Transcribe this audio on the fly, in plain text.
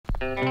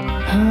Oh,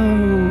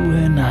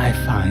 when I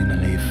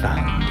finally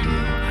found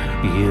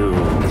you, you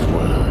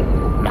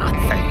were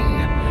nothing.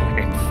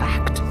 In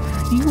fact,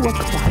 you were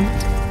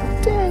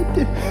quite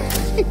dead.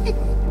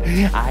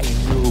 I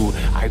knew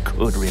I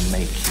could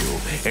remake you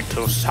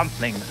into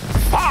something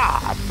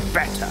far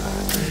better.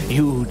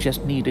 You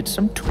just needed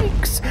some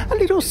tweaks, a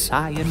little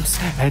science,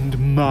 and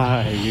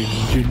my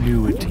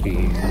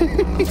ingenuity.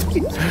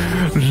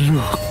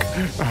 Look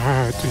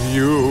at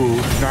you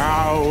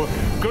now,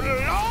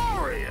 glorious!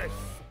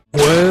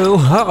 Well,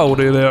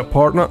 howdy there,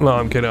 partner. No,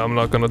 I'm kidding, I'm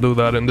not gonna do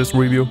that in this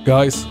review.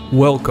 Guys,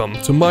 welcome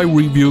to my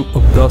review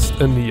of Dust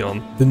and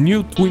Neon, the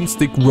new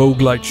twin-stick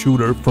roguelike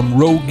shooter from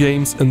Rogue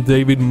Games and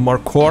David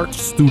Marquardt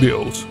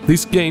Studios.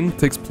 This game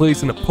takes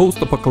place in a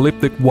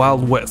post-apocalyptic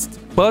Wild West.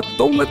 But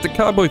don't let the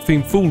cowboy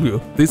theme fool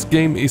you, this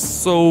game is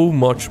so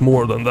much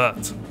more than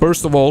that.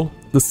 First of all,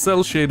 the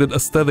cel-shaded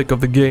aesthetic of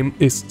the game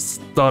is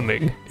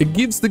stunning. It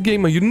gives the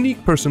game a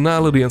unique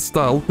personality and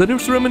style that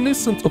is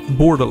reminiscent of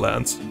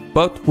Borderlands,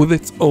 but with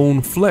its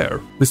own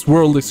flair. This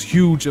world is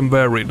huge and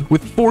varied,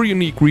 with 4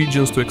 unique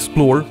regions to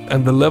explore,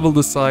 and the level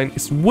design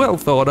is well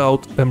thought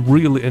out and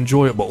really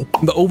enjoyable.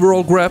 The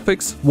overall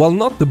graphics, while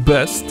not the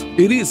best,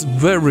 it is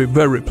very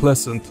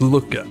pleasant to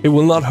look at. It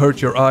will not hurt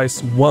your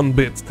eyes one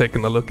bit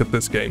taking a look at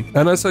this game.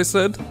 And as I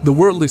said, the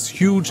world is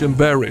huge and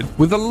varied,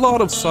 with a lot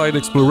of side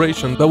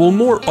exploration that will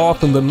more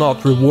often than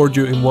not reward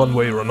you in one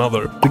way or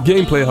another. The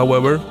gameplay,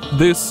 however,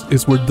 this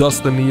is where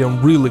Dust and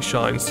Neon really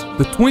shines.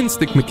 The twin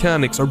stick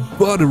mechanics are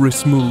buttery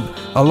smooth,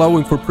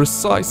 allowing for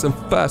precise and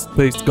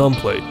fast-paced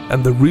gunplay,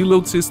 and the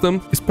reload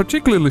system is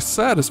particularly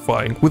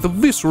satisfying with a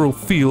visceral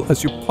feel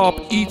as you pop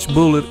each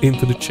bullet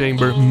into the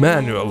chamber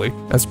manually.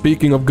 And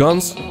speaking of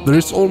guns, there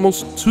is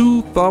almost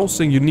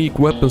 2,000 unique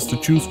weapons to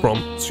choose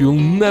from, so you'll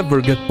never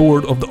get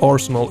bored of the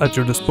arsenal at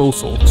your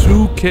disposal.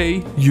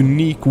 2K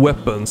unique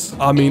weapons.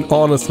 I mean,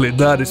 honestly,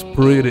 that is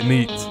pretty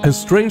neat. And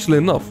strangely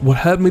enough, what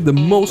had me the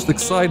most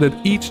excited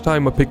each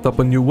time I picked up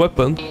a new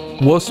weapon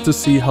was to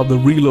see how the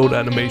reload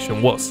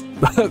animation was.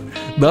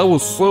 That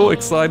was so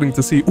exciting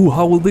to see. Ooh,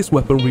 how will this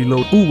weapon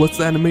reload? Ooh, what's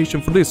the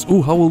animation for this?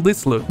 Ooh, how will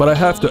this look? But I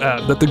have to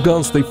add that the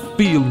guns, they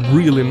feel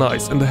really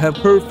nice and they have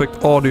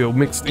perfect audio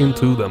mixed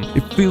into them.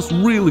 It feels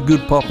really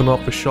good popping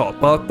off a shot,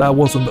 but that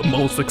wasn't the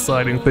most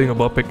exciting thing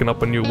about picking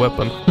up a new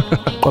weapon.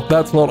 But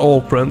that's not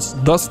all, friends.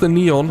 Dust and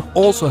Neon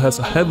also has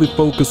a heavy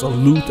focus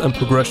on loot and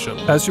progression.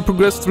 As you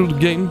progress through the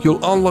game,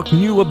 you'll unlock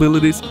new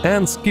abilities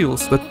and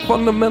skills that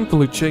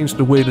fundamentally change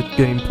the way the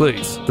game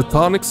plays. The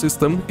tonic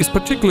system is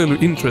particularly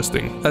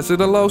interesting, as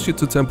it allows you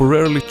to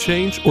temporarily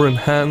change or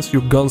enhance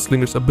your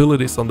gunslinger's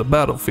abilities on the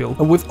battlefield.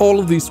 And with all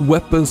of these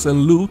weapons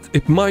and loot,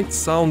 it might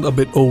sound a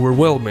bit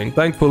overwhelming.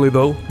 Thankfully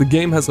though, the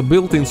game has a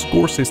built-in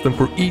score system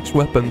for each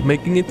weapon,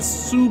 making it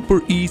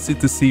super easy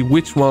to see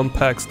which one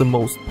packs the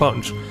most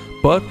punch.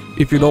 But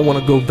if you don't want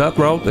to go that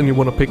route and you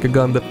want to pick a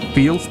gun that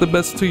feels the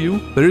best to you,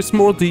 there is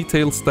more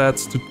detailed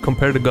stats to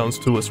compare the guns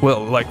to as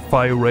well, like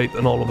fire rate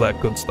and all of that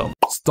good stuff.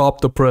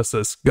 Stop the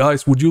presses.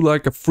 Guys, would you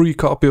like a free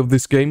copy of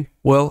this game?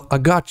 Well, I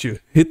got you.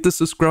 Hit the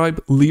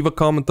subscribe, leave a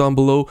comment down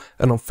below,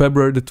 and on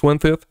February the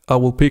 20th, I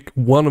will pick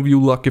one of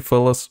you lucky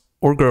fellas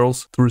or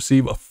girls to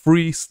receive a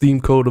free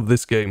Steam code of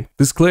this game.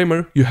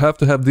 Disclaimer, you have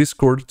to have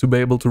Discord to be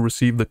able to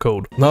receive the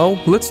code.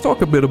 Now, let's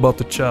talk a bit about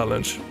the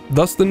challenge.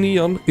 Dust and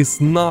Neon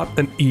is not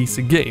an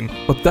easy game,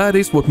 but that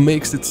is what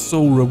makes it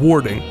so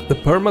rewarding. The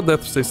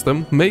permadeath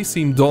system may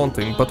seem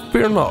daunting, but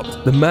fear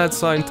not. The mad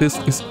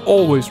scientist is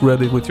always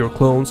ready with your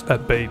clones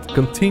at bay to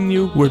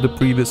continue where the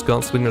previous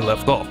gunslinger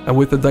left off. And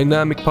with the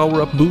dynamic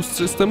power-up boost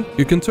system,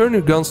 you can turn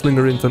your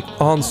gunslinger into an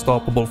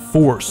unstoppable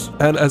force.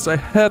 And as I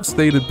have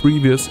stated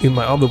previous in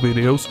my other videos,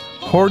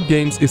 hard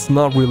games is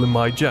not really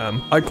my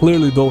jam. I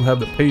clearly don't have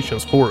the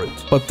patience for it.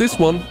 But this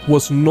one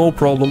was no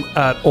problem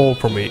at all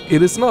for me.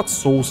 It is not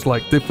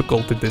Souls-like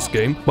difficulty this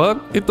game,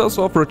 but it does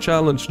offer a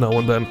challenge now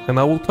and then, and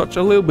I will touch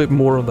a little bit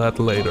more on that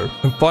later.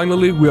 And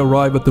finally, we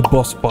arrive at the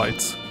boss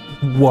fights.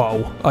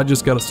 Wow, I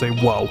just gotta say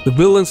wow. The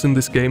villains in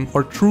this game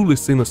are truly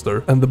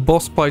sinister, and the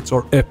boss fights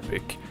are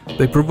epic.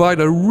 They provide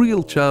a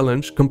real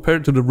challenge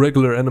compared to the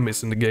regular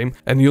enemies in the game,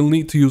 and you'll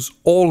need to use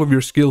all of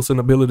your skills and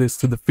abilities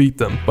to defeat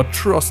them. But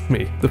trust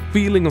me, the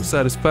feeling of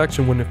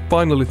satisfaction when you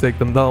finally take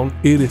them down,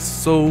 it is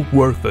so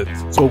worth it.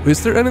 So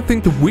is there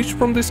anything to wish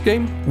from this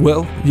game?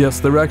 Well, yes,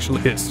 there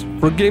actually is.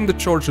 For a game that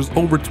charges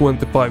over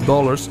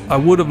 $25, I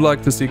would have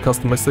liked to see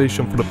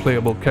customization for the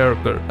playable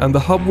character. And the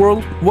hub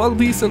world, while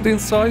decent in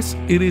size,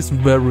 it is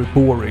very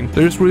boring.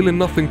 There is really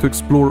nothing to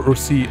explore or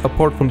see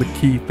apart from the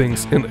key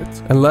things in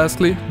it. And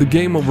lastly, the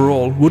game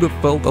overall would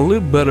have felt a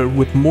little better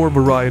with more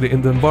variety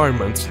in the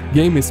environments.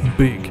 Game is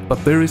big,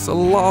 but there is a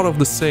lot of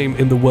the same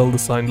in the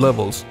well-designed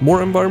levels.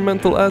 More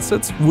environmental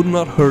assets would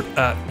not hurt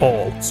at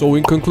all. So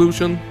in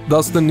conclusion,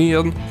 Dust and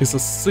Neon is a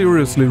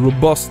seriously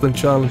robust and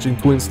challenging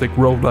twin-stick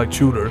roguelike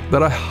shooter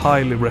that I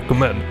highly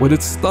recommend. With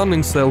its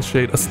stunning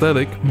cel-shade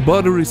aesthetic,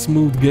 buttery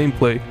smooth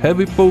gameplay,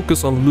 heavy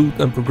focus on loot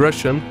and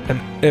progression,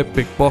 and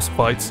epic boss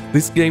fights,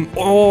 this game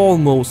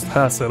almost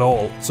has it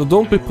all. So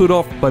don't be put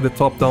off by the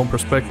top-down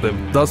perspective.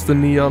 Dust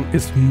and Neon Neon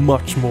is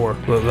much more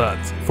than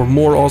that. For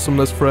more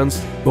awesomeness,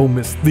 friends, don't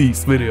miss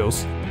these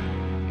videos.